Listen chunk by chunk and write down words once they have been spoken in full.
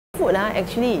food,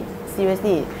 actually,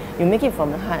 seriously, you make it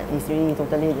from the heart is really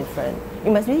totally different. You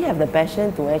must really have the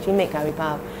passion to actually make curry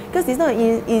puff because it's not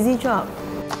an easy job.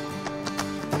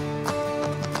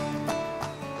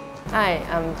 Hi,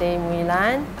 I'm Tay Mui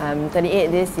Lan. I'm 38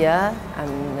 this year.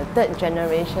 I'm the third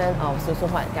generation of Soon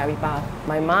Huat Curry Puff.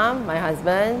 My mom, my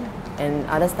husband, and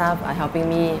other staff are helping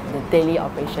me the daily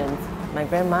operations. My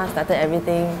grandma started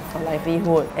everything for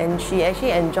livelihood, and she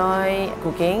actually enjoyed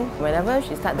cooking. Whenever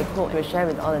she started to cook, she would share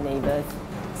with all the neighbors.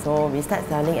 So we started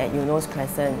selling at Eunos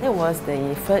Crescent. That was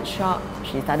the first shop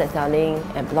she started selling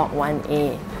at Block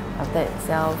 1A. After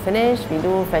sell finished, we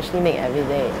do freshly made every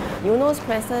day. Eunos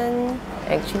Crescent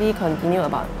actually continued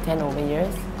about 10 over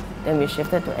years. Then we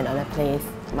shifted to another place.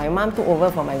 My mom took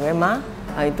over from my grandma.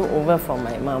 I took over from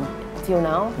my mom. Till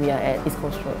now, we are at East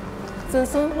Coast Road. So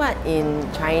Soon Huat in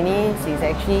Chinese is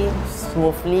actually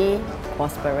smoothly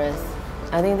prosperous.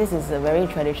 I think this is a very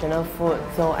traditional food,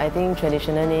 so I think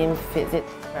traditional name fits it.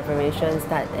 Preparation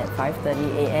start at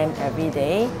 5:30 a.m. every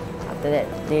day. After that,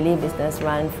 daily business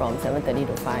run from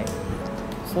 7:30 to 5.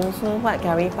 Soon Huat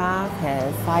Curry Puff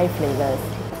has 5 flavors.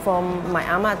 From my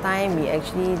ama time, we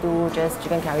actually do just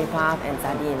chicken curry puff and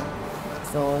sardine.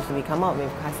 So we come up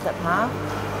with custard puff,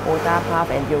 otah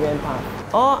puff, and durian puff.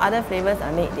 All other flavors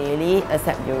are made daily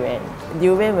except durian.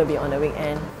 Durian will be on the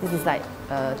weekend. This is like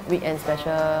a weekend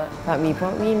special, but we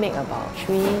probably make about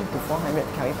 300 to 400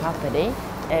 curry puff per day,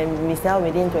 and we sell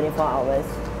within 24 hours.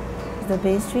 The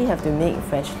pastry have to make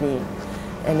freshly,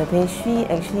 and the pastry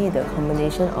actually the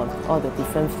combination of all the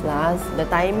different flours, the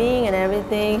timing and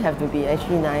everything have to be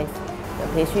actually nice. The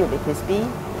pastry will be crispy,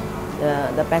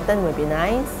 the pattern will be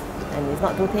nice, and it's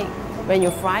not too thick. When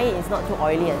you fry it, it's not too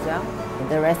oily as well.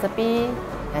 The recipe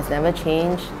has never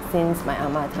changed since my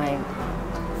ama time.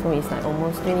 So it's like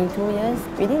almost 22 years.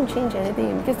 We didn't change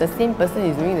anything because the same person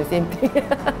is doing the same thing.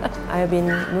 I've been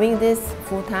doing this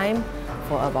full time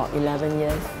for about 11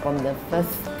 years. From the first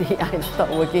day I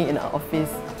stopped working in the office.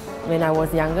 When I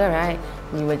was younger, right,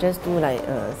 we would just do like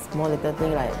a small little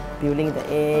thing like peeling the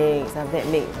eggs, after that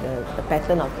make the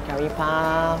pattern of the curry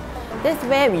puff. That's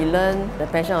where we learn the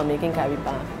passion of making curry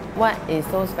puff. What is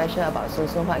so special about Soon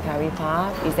Huat Curry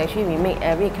Puff is actually we make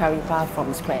every curry puff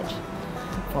from scratch.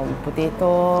 From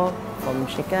potato, from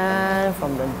chicken,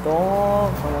 from the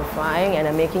dough, from the frying and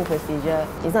the making procedure.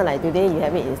 It's not like today you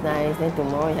have it, it's nice, then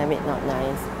tomorrow you have it, not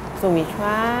nice. So we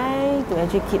try to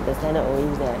actually keep the standard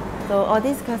always there. So all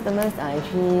these customers are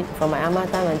actually from my ama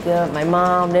time until my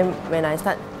mom, then when I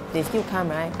start, they still come,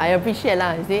 right? I appreciate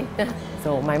lah, you see.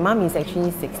 So my mom is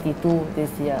actually 62 this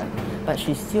year, but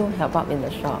she still help out in the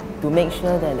shop to make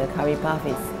sure that the curry puff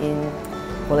is in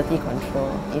quality control.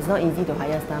 It's not easy to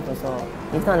hire staff also.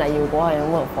 It's not like you go out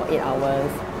and work for 8 hours.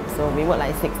 So we work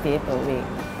like 6 days per week.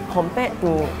 Compared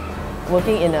to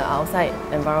working in the outside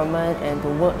environment and to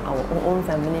work our own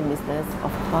family business,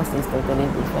 of course it's totally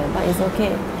different, but it's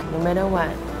okay. No matter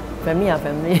what, family are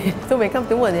family. So when it comes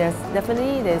to work, there's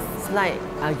slight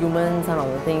arguments, some of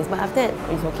the things, but after that,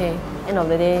 it's okay. End of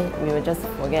the day, we will just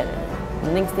forget.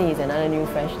 The next day is another new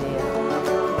fresh day.